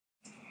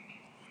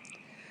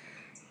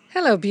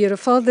Hello,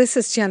 beautiful. This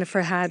is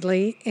Jennifer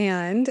Hadley,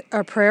 and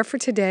our prayer for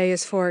today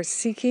is for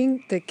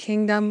seeking the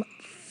kingdom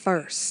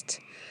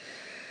first.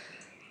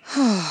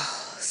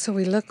 So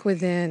we look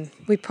within.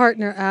 We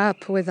partner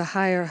up with the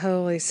higher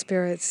Holy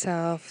Spirit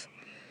self.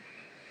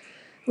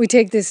 We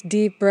take this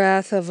deep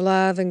breath of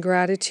love and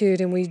gratitude,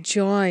 and we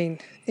join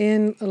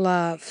in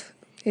love,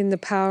 in the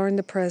power and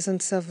the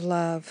presence of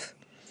love.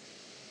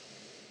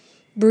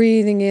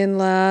 Breathing in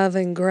love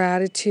and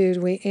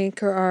gratitude, we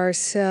anchor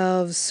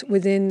ourselves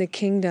within the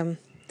kingdom.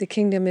 The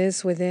kingdom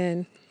is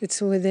within. It's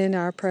within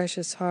our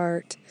precious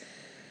heart.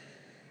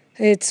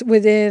 It's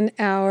within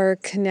our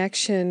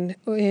connection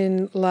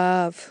in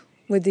love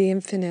with the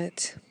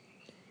infinite.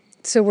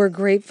 So we're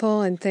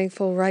grateful and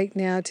thankful right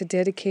now to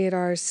dedicate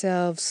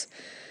ourselves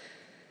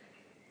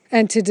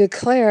and to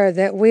declare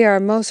that we are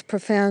most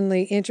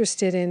profoundly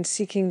interested in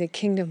seeking the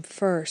kingdom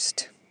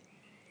first,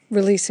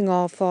 releasing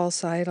all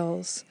false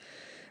idols,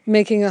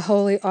 making a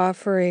holy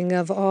offering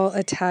of all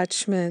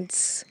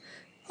attachments,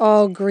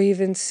 all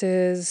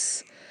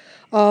grievances,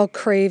 all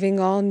craving,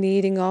 all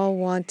needing, all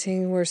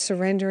wanting. We're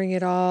surrendering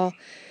it all.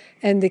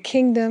 And the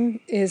kingdom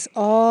is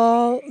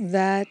all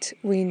that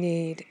we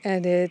need,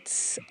 and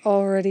it's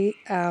already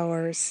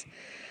ours.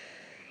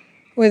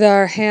 With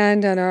our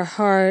hand on our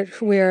heart,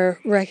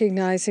 we're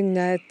recognizing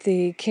that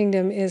the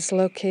kingdom is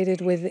located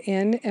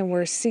within, and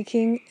we're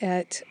seeking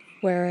it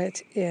where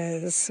it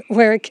is,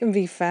 where it can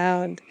be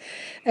found.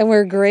 And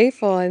we're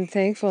grateful and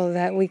thankful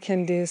that we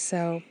can do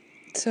so.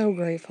 So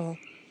grateful.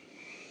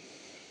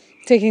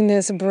 Taking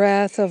this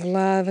breath of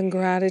love and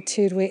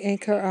gratitude, we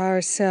anchor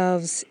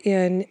ourselves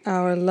in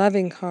our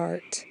loving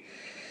heart.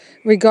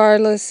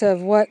 Regardless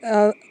of what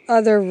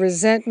other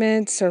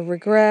resentments or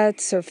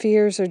regrets or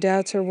fears or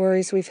doubts or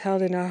worries we've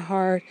held in our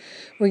heart,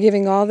 we're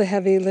giving all the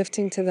heavy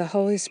lifting to the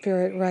Holy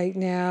Spirit right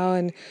now,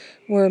 and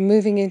we're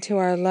moving into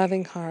our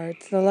loving heart.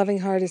 The loving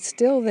heart is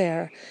still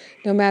there,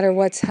 no matter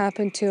what's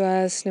happened to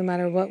us, no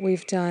matter what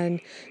we've done,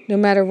 no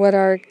matter what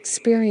our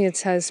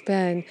experience has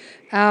been.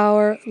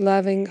 Our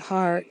loving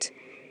heart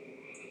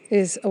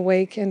is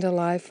awake and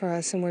alive for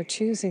us, and we're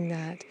choosing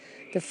that.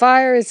 The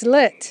fire is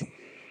lit,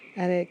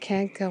 and it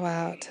can't go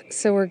out.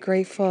 So we're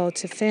grateful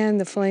to fan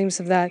the flames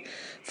of that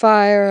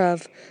fire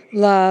of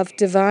love,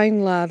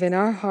 divine love in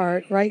our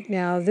heart right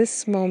now,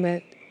 this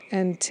moment,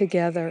 and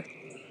together.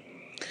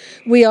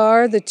 We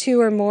are the two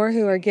or more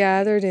who are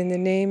gathered in the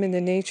name and the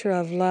nature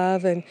of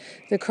love, and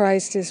the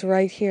Christ is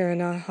right here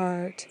in our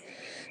heart.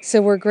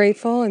 So we're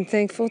grateful and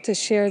thankful to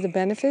share the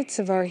benefits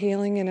of our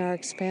healing and our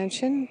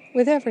expansion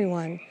with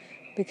everyone,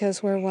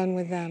 because we're one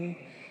with them.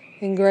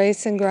 In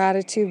grace and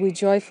gratitude, we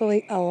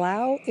joyfully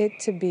allow it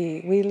to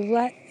be. We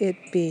let it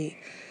be.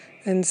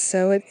 And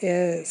so it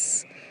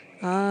is.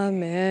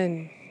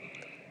 Amen.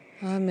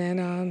 Amen,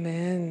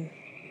 amen.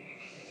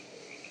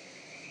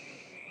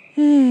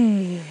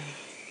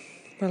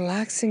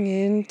 Relaxing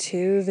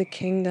into the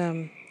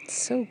kingdom.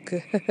 So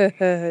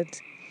good.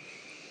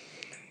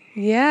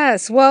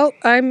 Yes, well,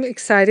 I'm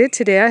excited.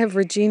 Today I have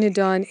Regina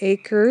Dawn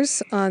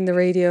Akers on the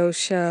radio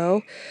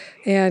show.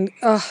 And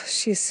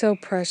she's so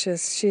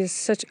precious. She has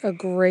such a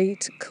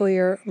great,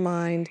 clear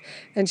mind,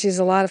 and she's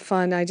a lot of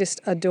fun. I just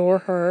adore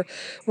her.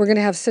 We're going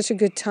to have such a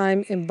good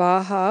time in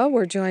Baja.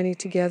 We're joining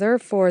together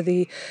for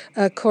the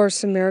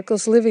Course in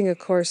Miracles, Living A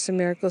Course in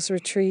Miracles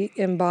retreat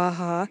in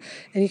Baja,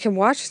 and you can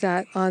watch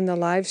that on the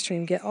live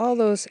stream. Get all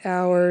those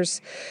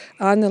hours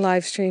on the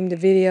live stream, the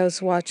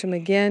videos, watch them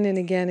again and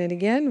again and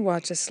again.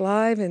 Watch us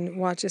live and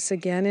watch us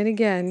again and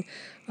again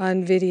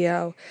on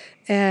video.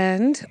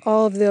 And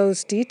all of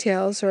those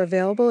details are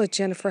available at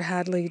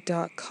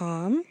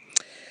jenniferhadley.com.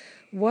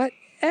 What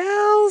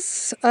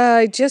else?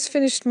 I just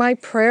finished my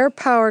prayer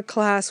power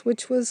class,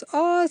 which was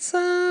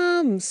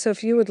awesome. So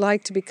if you would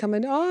like to become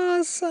an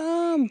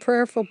awesome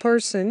prayerful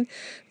person,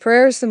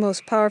 prayer is the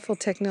most powerful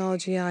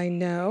technology I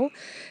know.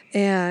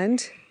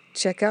 And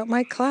check out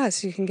my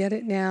class. You can get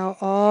it now.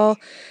 All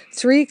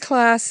 3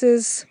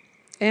 classes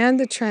and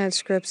the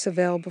transcripts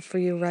available for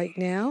you right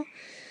now.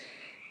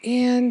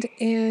 And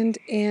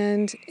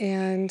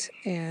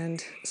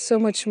so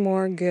much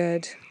more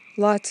good.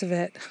 Lots of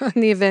it on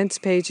the events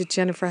page at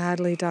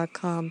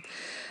jenniferhadley.com.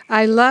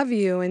 I love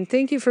you, and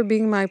thank you for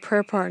being my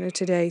prayer partner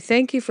today.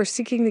 Thank you for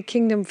seeking the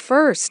kingdom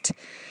first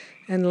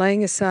and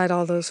laying aside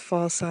all those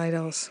false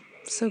idols.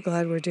 So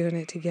glad we're doing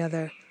it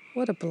together.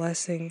 What a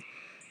blessing.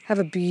 Have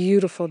a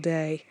beautiful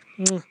day.